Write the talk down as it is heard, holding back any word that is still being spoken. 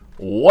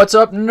What's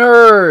up,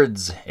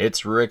 nerds?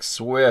 It's Rick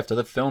Swift of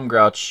the Film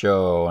Grouch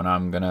Show, and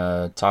I'm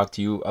gonna talk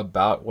to you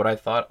about what I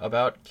thought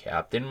about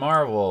Captain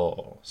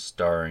Marvel,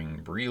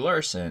 starring Brie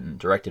Larson,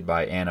 directed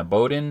by Anna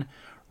Boden,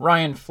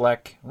 Ryan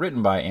Fleck,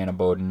 written by Anna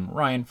Boden,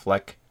 Ryan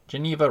Fleck,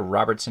 Geneva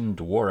Robertson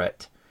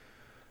Dworet.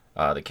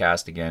 The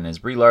cast again is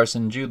Brie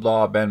Larson, Jude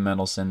Law, Ben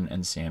Mendelsohn,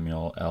 and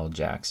Samuel L.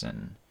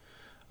 Jackson.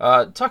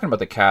 Talking about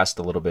the cast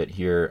a little bit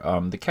here,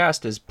 the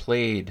cast is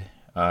played.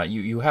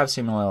 You have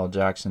Samuel L.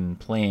 Jackson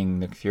playing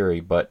Nick Fury,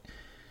 but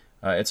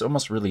it's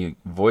almost really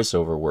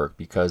voiceover work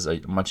because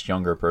a much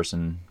younger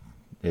person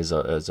is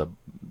a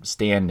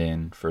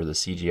stand-in for the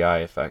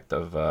CGI effect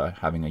of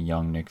having a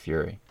young Nick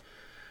Fury.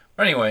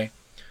 But anyway,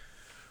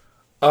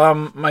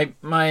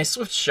 my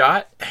Swift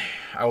shot,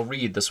 I'll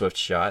read the Swift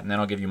shot, and then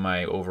I'll give you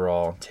my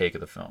overall take of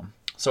the film.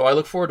 So I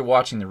look forward to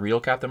watching the real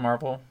Captain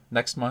Marvel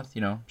next month,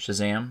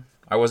 Shazam.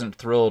 I wasn't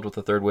thrilled with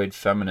the third-wave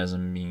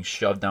feminism being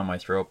shoved down my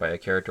throat by a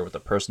character with the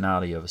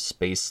personality of a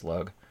space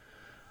slug.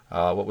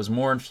 What was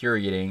more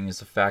infuriating is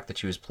the fact that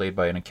she was played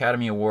by an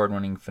Academy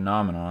Award-winning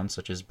phenomenon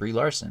such as Brie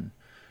Larson.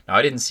 Now,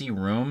 I didn't see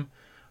Room,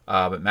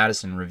 but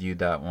Madison reviewed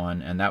that one,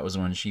 and that was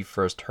when she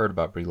first heard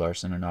about Brie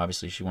Larson, and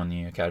obviously she won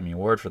the Academy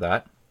Award for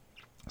that.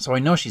 So I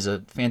know she's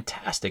a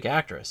fantastic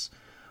actress.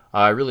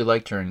 I really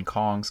liked her in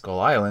Kong Skull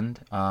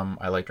Island.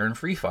 I liked her in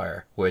Free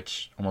Fire,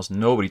 which almost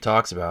nobody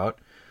talks about.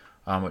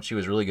 But she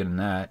was really good in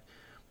that.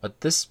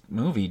 But this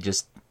movie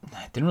just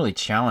didn't really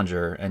challenge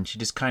her, and she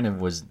just kind of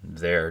was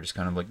there, just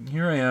kind of like,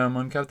 here I am,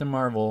 I'm Captain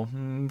Marvel.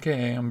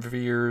 Okay, I'm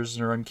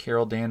Veers, or I'm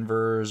Carol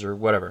Danvers, or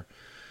whatever.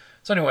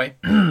 So anyway,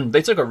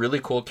 they took a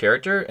really cool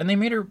character, and they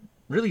made her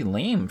really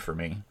lame for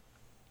me.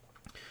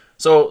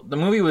 So the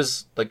movie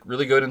was like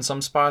really good in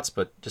some spots,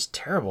 but just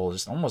terrible,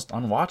 just almost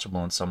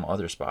unwatchable in some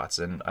other spots.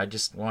 And I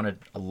just wanted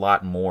a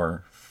lot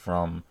more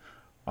from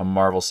a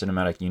Marvel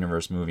Cinematic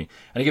Universe movie.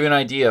 And to give you an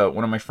idea,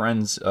 one of my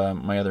friends,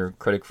 my other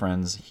critic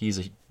friends, he's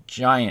a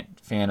giant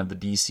fan of the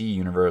DC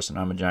Universe, and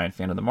I'm a giant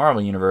fan of the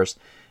Marvel Universe,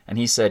 and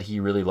he said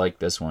he really liked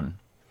this one.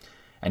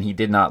 And he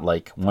did not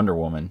like Wonder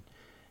Woman,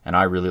 and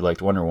I really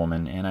liked Wonder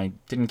Woman, and I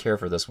didn't care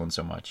for this one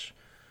so much.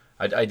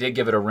 I did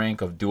give it a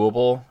rank of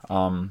doable.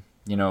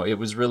 It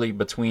was really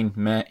between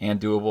meh and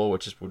doable,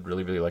 which would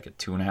really be like a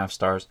 2.5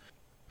 stars.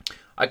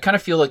 I kind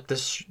of feel like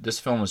this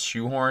film was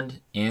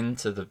shoehorned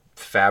into the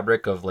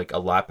fabric of like a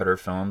lot better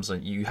films.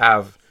 Like you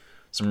have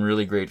some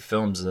really great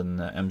films in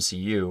the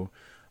MCU.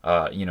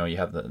 You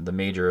have the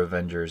major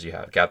Avengers. You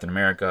have Captain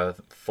America,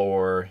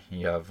 Thor.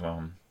 You have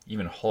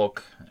even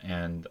Hulk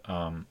and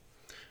Iron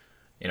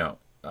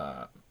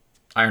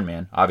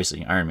Man.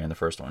 Obviously, Iron Man, the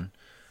first one.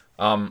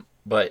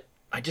 But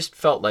I just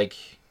felt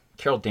like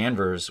Carol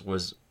Danvers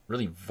was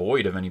really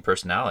void of any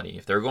personality.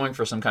 If they were going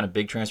for some kind of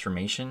big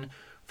transformation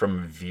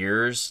from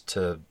Veers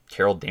to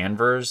Carol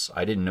Danvers,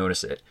 I didn't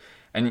notice it.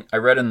 And I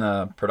read in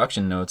the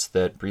production notes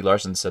that Brie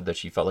Larson said that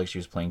she felt like she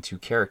was playing two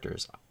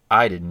characters.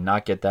 I did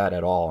not get that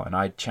at all, and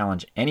I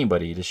challenge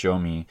anybody to show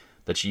me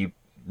that she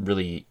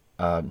really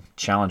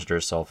challenged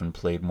herself and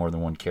played more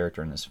than one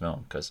character in this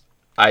film, because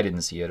I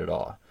didn't see it at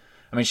all.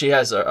 I mean, she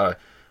has a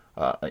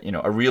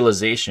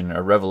realization,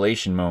 a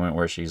revelation moment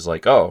where she's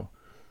like, oh,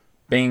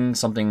 bing,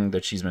 something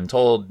that she's been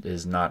told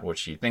is not what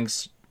she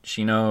thinks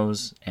she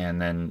knows,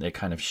 and then it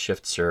kind of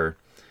shifts her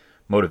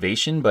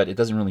motivation, but it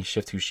doesn't really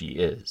shift who she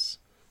is.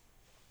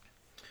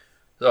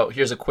 So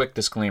here's a quick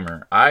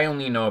disclaimer. I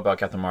only know about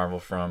Captain Marvel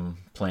from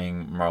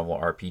playing Marvel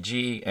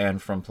RPG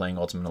and from playing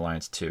Ultimate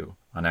Alliance 2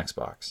 on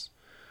Xbox.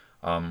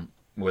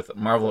 With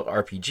Marvel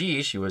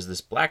RPG, she was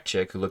this black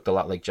chick who looked a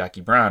lot like Jackie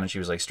Brown, and she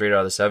was like straight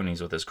out of the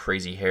 70s with this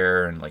crazy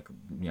hair, and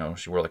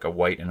she wore like a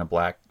white and a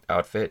black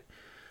outfit.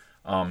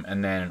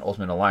 And then in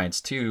Ultimate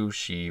Alliance 2,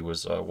 she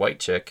was a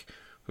white chick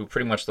who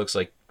pretty much looks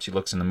like she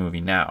looks in the movie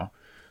now.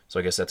 So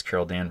I guess that's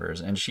Carol Danvers.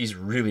 And she's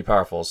really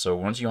powerful. So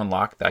once you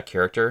unlock that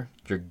character,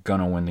 you're going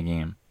to win the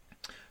game.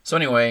 So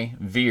anyway,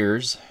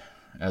 Veers,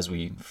 as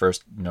we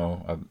first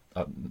know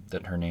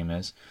that her name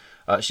is,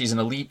 she's an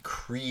elite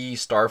Kree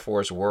Star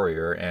Force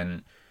warrior.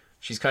 And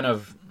she's kind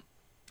of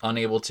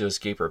unable to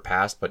escape her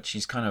past, but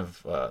she's kind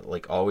of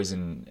like always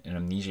in an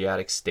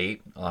amnesiac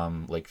state,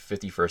 like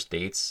 50 First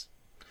Dates.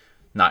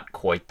 Not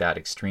quite that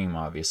extreme,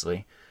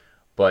 obviously.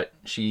 But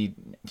she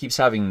keeps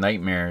having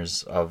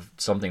nightmares of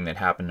something that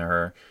happened to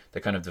her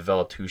that kind of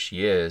developed who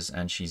she is,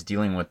 and she's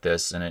dealing with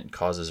this, and it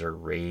causes her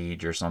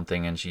rage or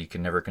something, and she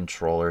can never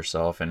control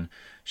herself. And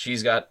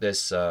she's got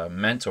this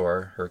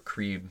mentor, her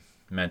Kree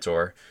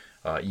mentor,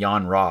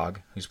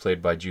 Yon-Rogg, who's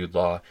played by Jude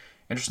Law.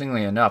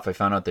 Interestingly enough, I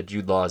found out that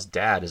Jude Law's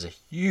dad is a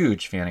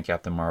huge fan of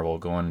Captain Marvel,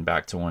 going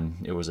back to when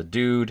it was a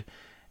dude,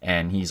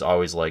 and he's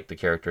always liked the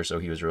character, so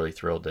he was really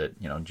thrilled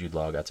that Jude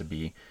Law got to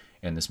be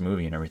in this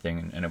movie and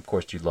everything. And of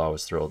course, Jude Law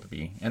was thrilled to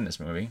be in this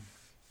movie.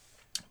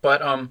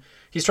 But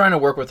he's trying to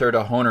work with her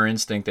to hone her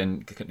instinct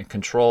and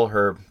control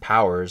her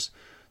powers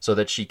so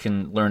that she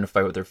can learn to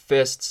fight with her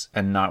fists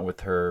and not with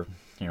her,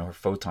 her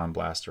photon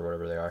blast or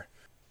whatever they are.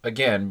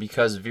 Again,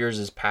 because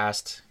Veers'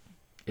 past,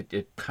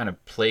 it kind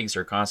of plagues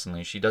her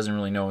constantly. She doesn't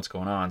really know what's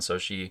going on, so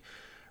she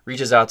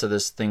reaches out to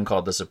this thing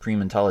called the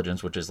Supreme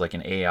Intelligence, which is like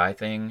an AI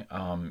thing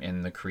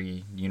in the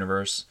Kree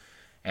universe.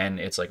 And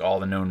it's like all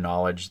the known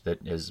knowledge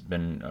that has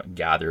been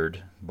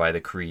gathered by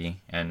the Kree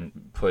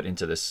and put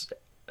into this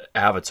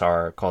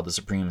avatar called the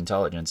Supreme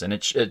Intelligence. And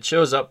it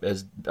shows up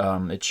as,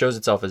 it shows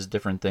itself as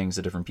different things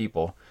to different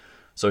people.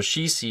 So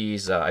she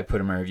sees, I put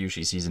in my review,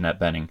 she sees Annette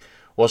Bening.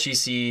 Well, she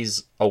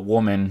sees a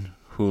woman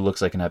who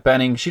looks like Annette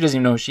Bening. She doesn't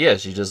even know who she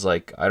is. She's just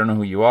like, I don't know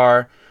who you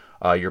are.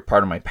 You're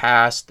part of my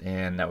past,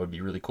 and that would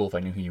be really cool if I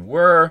knew who you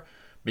were,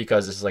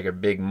 because this is like a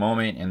big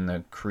moment in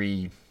the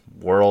Kree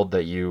world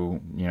that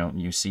you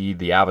see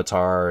the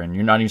Avatar, and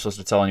you're not even supposed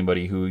to tell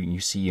anybody who you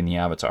see in the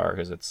Avatar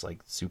because it's like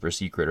super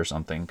secret or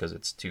something because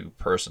it's too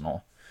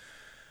personal.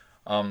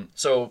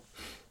 So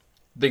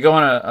they go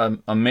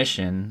on a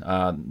mission,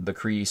 the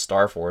Kree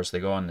Star Force. They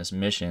go on this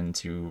mission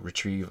to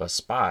retrieve a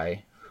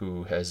spy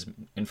who has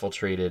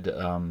infiltrated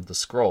the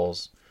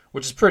Skrulls,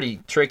 which is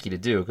pretty tricky to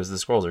do because the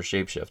Skrulls are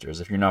shapeshifters.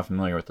 If you're not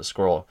familiar with the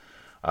Skrull,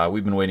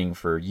 we've been waiting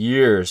for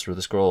years for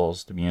the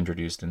Skrulls to be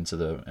introduced into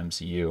the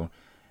MCU,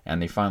 and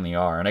they finally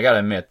are. And I gotta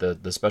admit,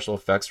 the special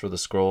effects for the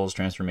Skrulls,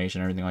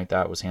 transformation, everything like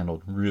that was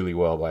handled really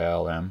well by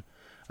ILM,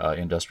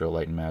 Industrial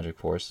Light and Magic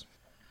Force.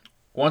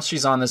 Once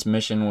she's on this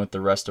mission with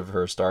the rest of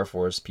her Star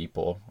Force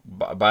people,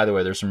 by the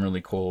way, there's some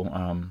really cool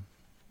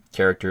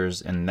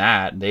characters in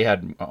that. They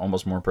had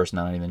almost more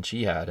personality than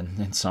she had, and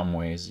in some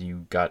ways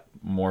you got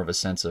more of a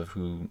sense of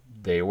who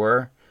they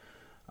were,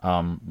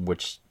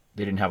 which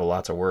they didn't have a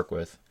lot to work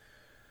with.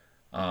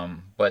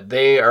 But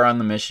they are on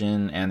the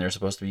mission, and they're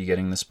supposed to be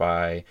getting the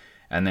spy,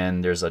 and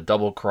then there's a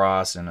double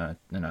cross and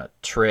a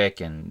trick,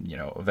 and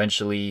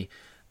eventually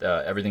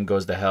everything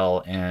goes to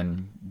hell,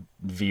 and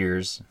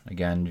Veers,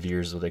 again,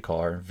 Veers is what they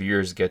call her,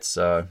 Veers gets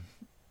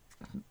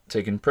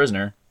taken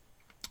prisoner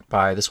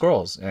by the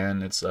Skrulls,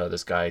 and it's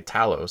this guy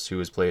Talos, who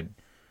is played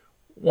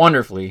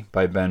wonderfully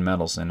by Ben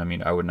Mendelsohn. I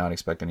mean, I would not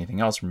expect anything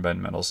else from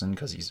Ben Mendelsohn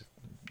because he's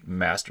a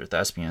master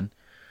thespian.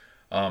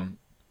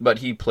 But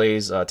he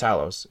plays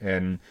Talos,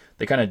 and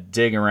they kind of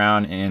dig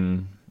around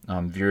in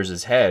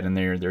Veers' head, and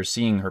they're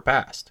seeing her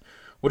past,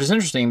 which is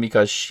interesting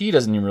because she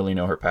doesn't even really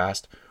know her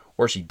past,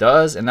 or she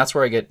does, and that's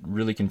where I get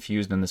really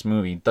confused in this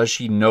movie. Does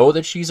she know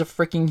that she's a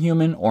freaking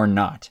human or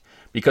not?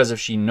 Because if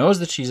she knows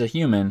that she's a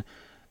human,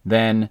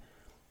 then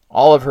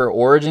all of her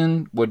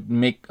origin would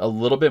make a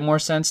little bit more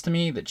sense to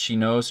me, that she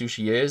knows who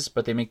she is,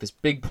 but they make this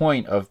big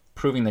point of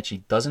proving that she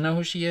doesn't know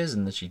who she is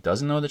and that she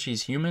doesn't know that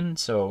she's human.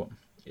 So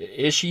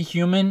is she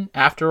human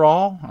after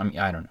all? I mean,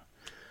 I don't know.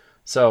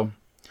 So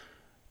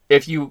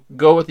if you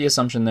go with the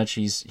assumption that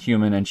she's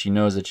human and she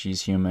knows that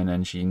she's human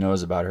and she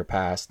knows about her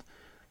past,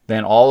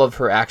 then all of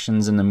her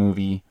actions in the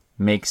movie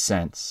make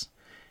sense.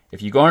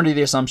 If you go under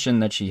the assumption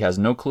that she has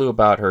no clue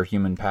about her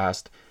human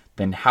past,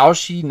 then how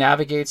she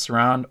navigates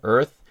around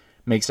Earth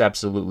makes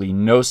absolutely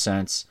no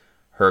sense.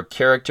 Her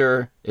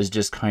character is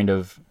just kind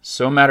of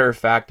so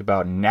matter-of-fact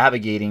about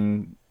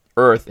navigating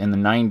Earth in the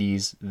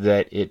 90s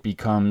that it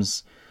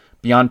becomes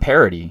beyond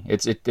parody.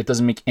 It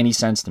doesn't make any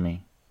sense to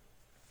me.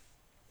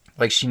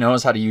 Like, she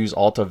knows how to use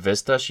Alta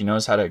Vista. She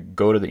knows how to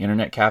go to the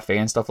internet cafe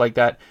and stuff like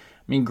that.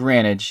 I mean,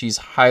 granted, she's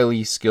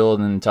highly skilled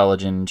and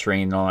intelligent and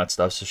trained and all that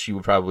stuff, so she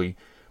would probably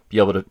be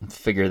able to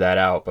figure that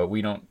out, but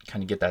we don't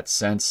kind of get that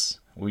sense.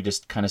 We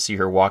just kind of see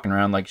her walking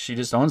around like she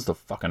just owns the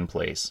fucking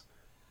place.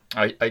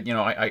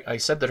 I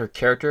said that her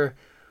character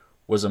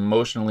was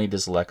emotionally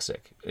dyslexic.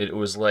 It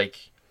was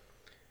like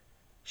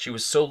she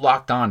was so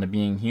locked on to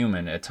being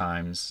human at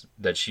times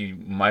that she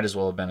might as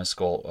well have been a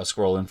Skrull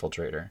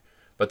infiltrator.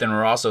 But then there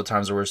were also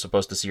times where we're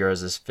supposed to see her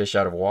as this fish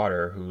out of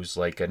water who's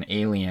like an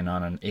alien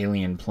on an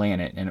alien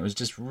planet, and it was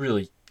just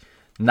really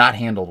not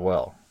handled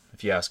well,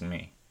 if you ask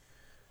me.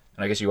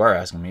 And I guess you are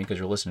asking me because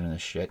you're listening to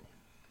this shit.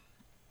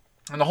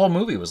 And the whole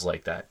movie was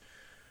like that.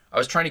 I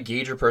was trying to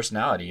gauge her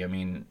personality. I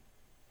mean,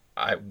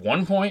 at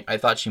one point, I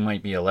thought she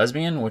might be a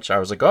lesbian, which I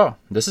was like, oh,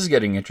 this is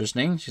getting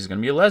interesting. She's going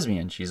to be a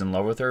lesbian. She's in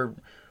love with her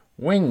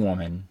wing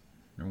woman,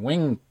 or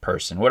wing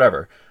person,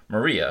 whatever,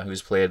 Maria,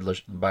 who's played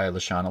by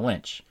Lashana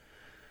Lynch.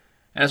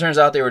 And it turns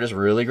out they were just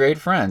really great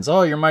friends.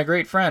 Oh, you're my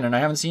great friend, and I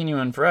haven't seen you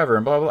in forever,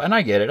 and blah, blah, blah. And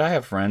I get it. I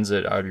have friends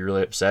that I would be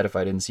really upset if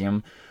I didn't see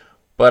them.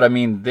 But, I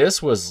mean,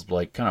 this was,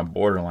 like, kind of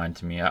borderline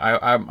to me.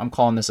 I'm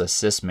calling this a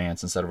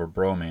cismance instead of a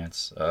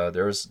bromance.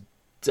 There was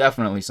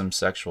definitely some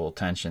sexual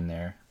tension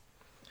there.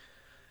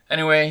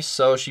 Anyway,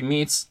 so she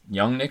meets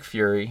young Nick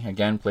Fury,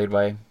 again played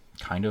by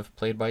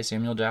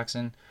Samuel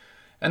Jackson,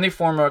 and they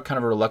form a kind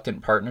of a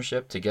reluctant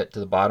partnership to get to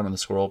the bottom of the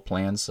Skrull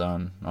plans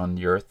on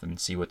the Earth and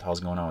see what the hell's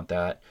going on with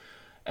that.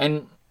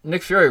 And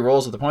Nick Fury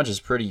rolls with the punches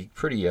pretty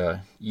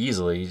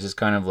easily. He's just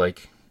kind of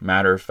like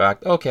matter of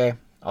fact. Okay,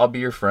 I'll be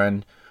your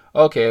friend.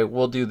 Okay,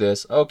 we'll do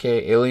this.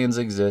 Okay, aliens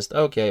exist.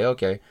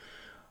 Okay.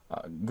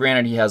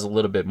 Granted, he has a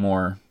little bit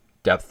more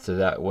depth to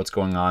that, what's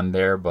going on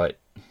there, but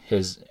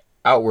his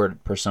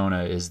outward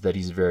persona is that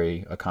he's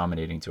very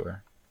accommodating to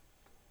her.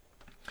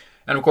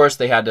 And of course,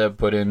 they had to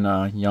put in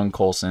young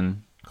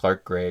Coulson,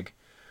 Clark Gregg,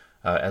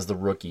 as the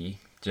rookie,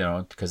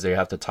 because they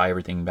have to tie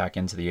everything back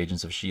into the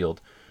Agents of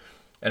S.H.I.E.L.D.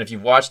 And if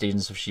you've watched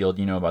Agents of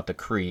S.H.I.E.L.D., you know about the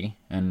Kree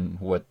and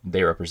what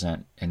they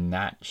represent in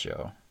that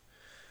show.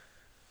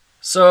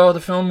 So the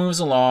film moves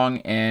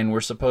along, and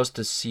we're supposed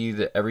to see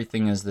that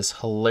everything is this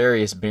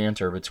hilarious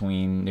banter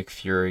between Nick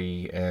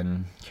Fury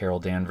and Carol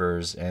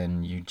Danvers,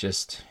 and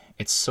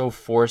it's so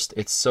forced,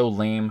 it's so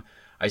lame.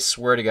 I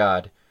swear to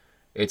God,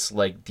 it's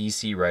like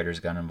DC writers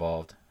got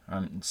involved.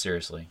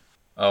 Seriously.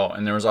 Oh,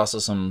 and there was also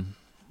some,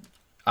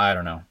 I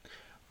don't know.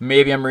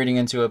 Maybe I'm reading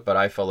into it, but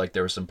I felt like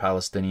there was some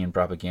Palestinian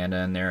propaganda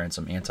in there and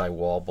some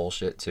anti-wall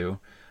bullshit too,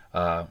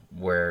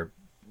 where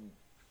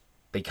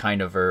they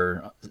kind of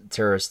are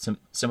terrorist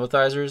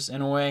sympathizers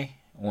in a way.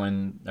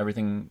 When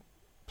everything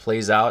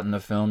plays out in the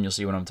film, you'll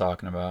see what I'm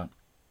talking about.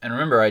 And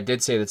remember, I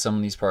did say that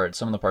some of the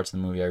parts of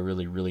the movie I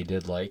really, really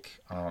did like.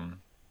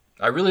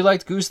 I really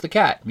liked Goose the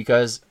cat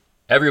because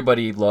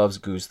everybody loves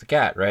Goose the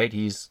cat, right?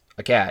 He's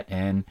a cat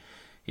and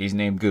he's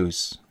named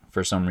Goose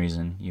for some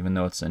reason, even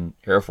though it's an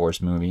Air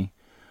Force movie.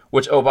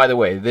 Which, oh, by the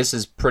way, this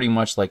is pretty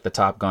much like the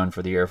Top Gun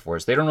for the Air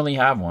Force. They don't really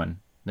have one.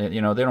 They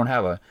don't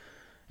have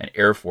an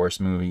Air Force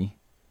movie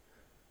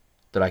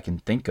that I can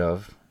think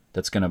of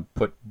that's going to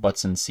put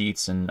butts in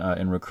seats in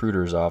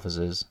recruiters'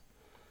 offices.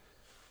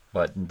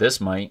 But this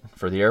might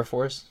for the Air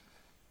Force.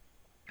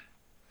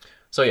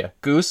 So yeah,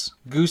 Goose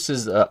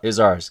is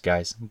ours,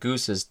 guys.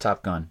 Goose is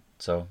Top Gun.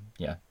 So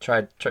yeah,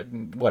 try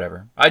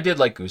whatever. I did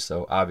like Goose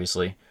though,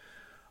 obviously.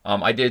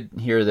 I did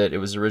hear that it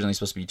was originally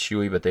supposed to be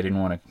Chewie, but they didn't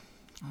want to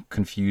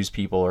confuse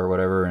people or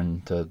whatever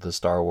into the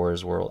Star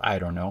Wars world. I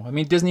don't know. I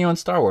mean, Disney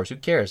owns Star Wars. Who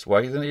cares?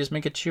 Why didn't they just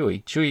make it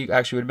Chewie? Chewie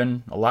actually would have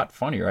been a lot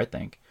funnier, I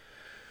think.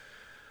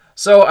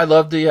 So I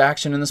love the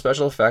action and the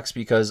special effects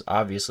because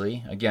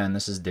obviously, again,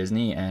 this is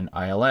Disney and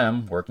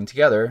ILM working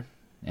together,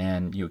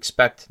 and you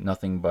expect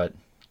nothing but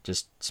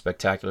just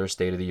spectacular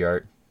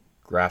state-of-the-art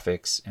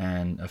graphics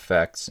and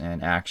effects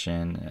and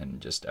action, and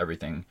just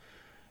everything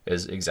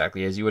is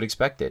exactly as you would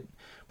expect it.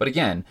 But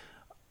again,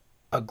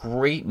 a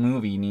great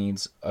movie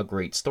needs a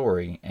great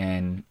story,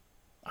 and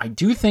I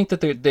do think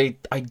that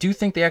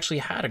they actually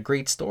had a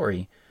great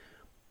story,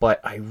 but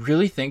I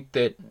really think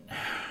that,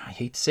 I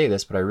hate to say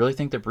this, but I really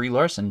think that Brie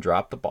Larson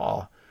dropped the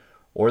ball,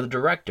 or the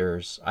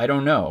directors. I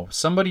don't know.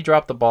 Somebody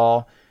dropped the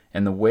ball,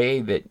 and the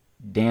way that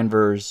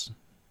Danvers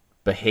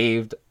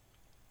behaved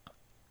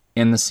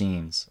in the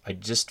scenes, I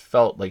just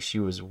felt like she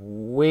was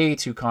way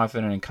too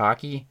confident and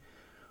cocky,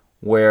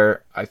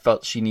 where I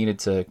felt she needed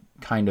to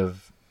kind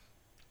of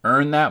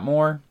earn that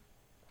more.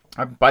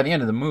 By the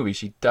end of the movie,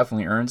 she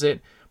definitely earns it,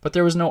 but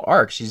there was no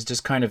arc. She's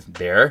just kind of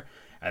there,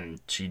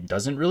 and she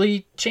doesn't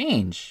really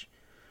change.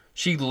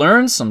 She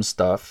learns some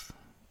stuff,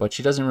 but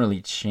she doesn't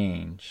really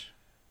change.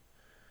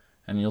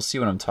 And you'll see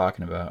what I'm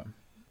talking about.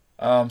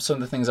 Some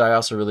of the things I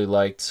also really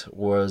liked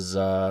was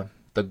the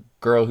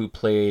girl who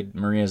played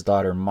Maria's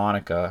daughter,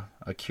 Monica,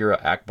 Akira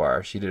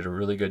Akbar. She did a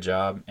really good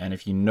job, and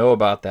if you know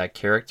about that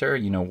character,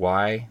 you know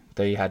why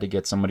they had to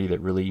get somebody that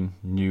really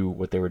knew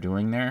what they were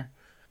doing there.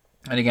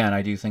 And again,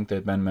 I do think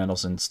that Ben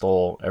Mendelsohn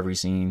stole every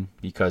scene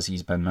because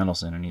he's Ben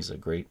Mendelsohn and he's a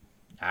great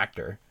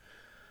actor.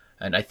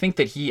 And I think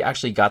that he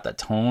actually got the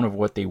tone of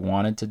what they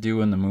wanted to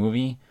do in the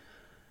movie,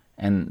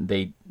 and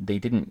they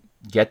didn't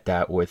get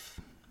that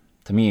with,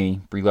 to me,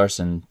 Brie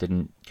Larson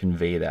didn't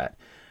convey that.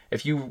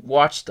 If you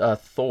watched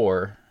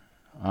Thor,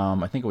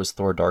 I think it was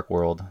Thor Dark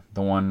World,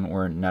 the one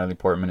where Natalie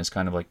Portman is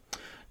kind of like,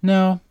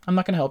 no, I'm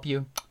not going to help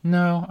you.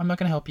 No, I'm not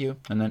going to help you.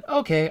 And then,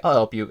 okay, I'll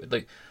help you.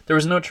 Like, there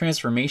was no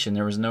transformation.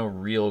 There was no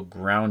real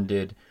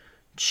grounded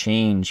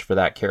change for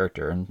that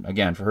character. And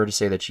again, for her to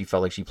say that she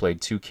felt like she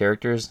played two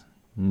characters,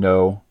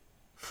 no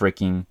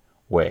freaking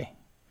way.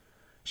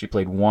 She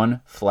played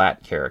one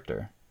flat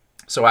character.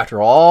 So after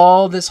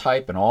all this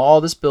hype and all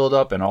this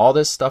build-up and all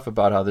this stuff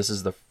about how this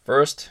is the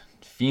first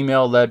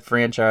female-led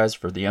franchise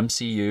for the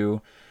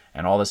MCU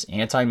and all this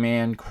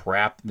anti-man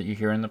crap that you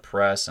hear in the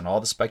press and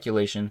all the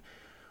speculation,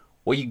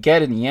 what you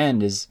get in the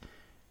end is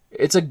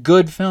it's a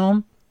good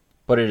film,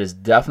 but it is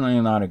definitely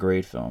not a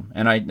great film.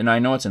 And I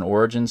know it's an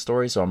origin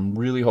story, so I'm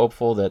really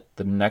hopeful that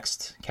the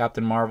next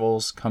Captain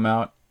Marvels come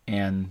out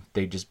and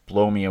they just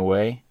blow me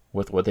away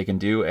with what they can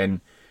do.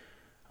 And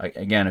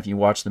again, if you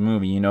watch the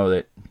movie, you know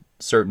that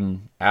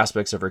certain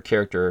aspects of her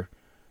character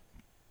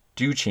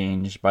do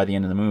change by the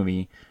end of the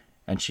movie,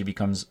 and she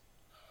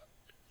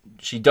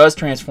does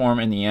transform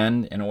in the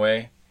end in a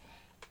way.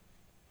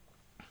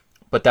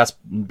 But that's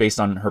based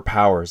on her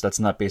powers. That's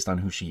not based on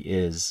who she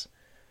is.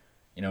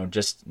 You know,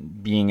 just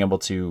being able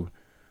to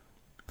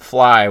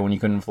fly when you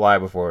couldn't fly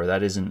before,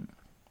 that isn't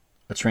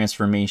a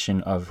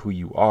transformation of who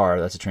you are.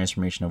 That's a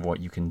transformation of what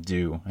you can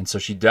do. And so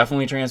she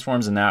definitely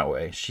transforms in that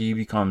way. She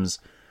becomes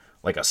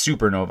like a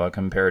supernova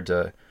compared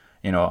to,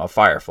 you know, a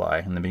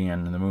firefly in the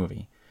beginning of the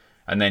movie.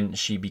 And then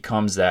she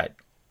becomes that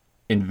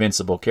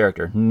invincible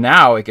character.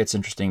 Now it gets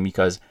interesting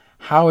because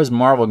how is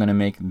Marvel going to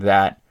make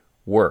that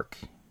work?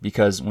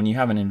 Because when you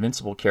have an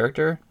invincible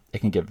character,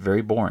 it can get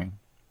very boring.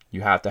 You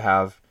have to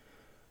have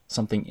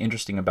something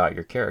interesting about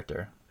your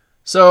character.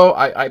 So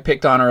I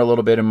picked on her a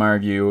little bit in my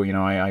review. You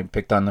know, I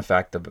picked on the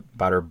fact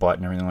about her butt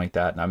and everything like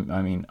that. And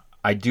I mean,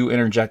 I do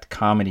interject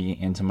comedy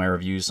into my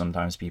reviews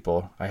sometimes,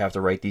 people. I have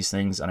to write these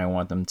things and I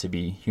want them to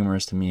be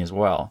humorous to me as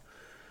well.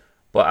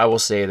 But I will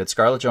say that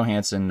Scarlett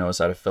Johansson knows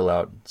how to fill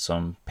out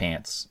some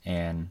pants,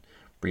 and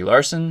Brie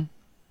Larson,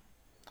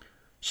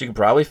 she could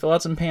probably fill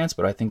out some pants,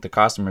 but I think the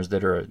costumers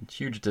did her a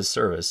huge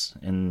disservice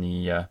in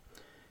the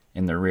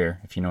rear,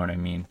 if you know what I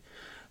mean.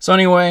 So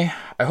anyway,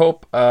 I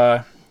hope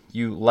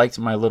you liked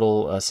my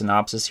little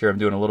synopsis here. I'm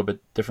doing a little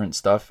bit different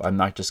stuff. I'm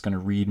not just going to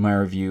read my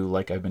review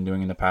like I've been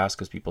doing in the past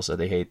because people said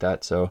they hate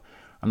that. So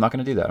I'm not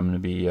going to do that. I'm going to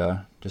be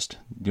just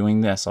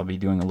doing this. I'll be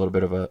doing a little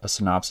bit of a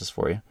synopsis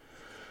for you.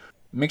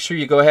 Make sure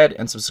you go ahead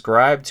and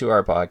subscribe to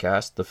our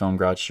podcast, The Film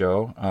Garage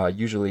Show.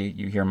 Usually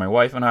you hear my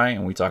wife and I,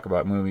 and we talk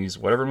about movies,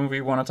 whatever movie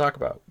we want to talk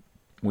about.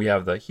 We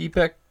have the He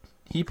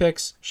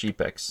Picks, She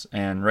Picks.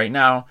 And right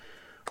now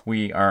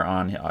we are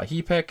on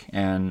He Pick,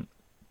 and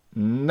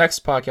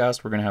next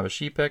podcast we're going to have a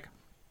She Pick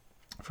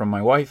from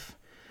my wife.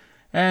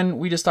 And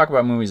we just talk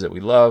about movies that we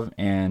love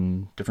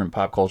and different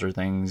pop culture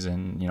things,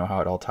 and how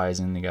it all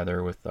ties in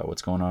together with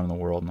what's going on in the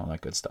world and all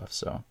that good stuff.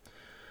 So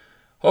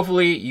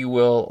hopefully you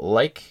will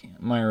like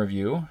my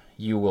review.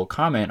 You will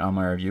comment on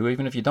my review.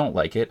 Even if you don't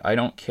like it, I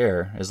don't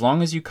care. As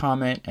long as you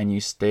comment and you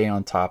stay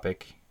on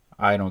topic,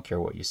 I don't care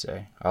what you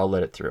say. I'll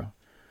let it through.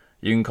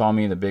 You can call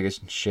me the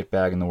biggest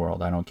shitbag in the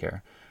world. I don't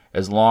care.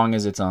 As long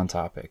as it's on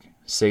topic.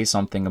 Say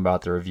something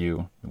about the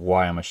review,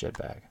 why I'm a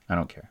shitbag. I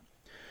don't care.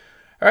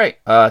 All right.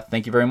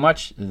 Thank you very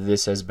much.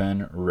 This has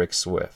been Rick Swift.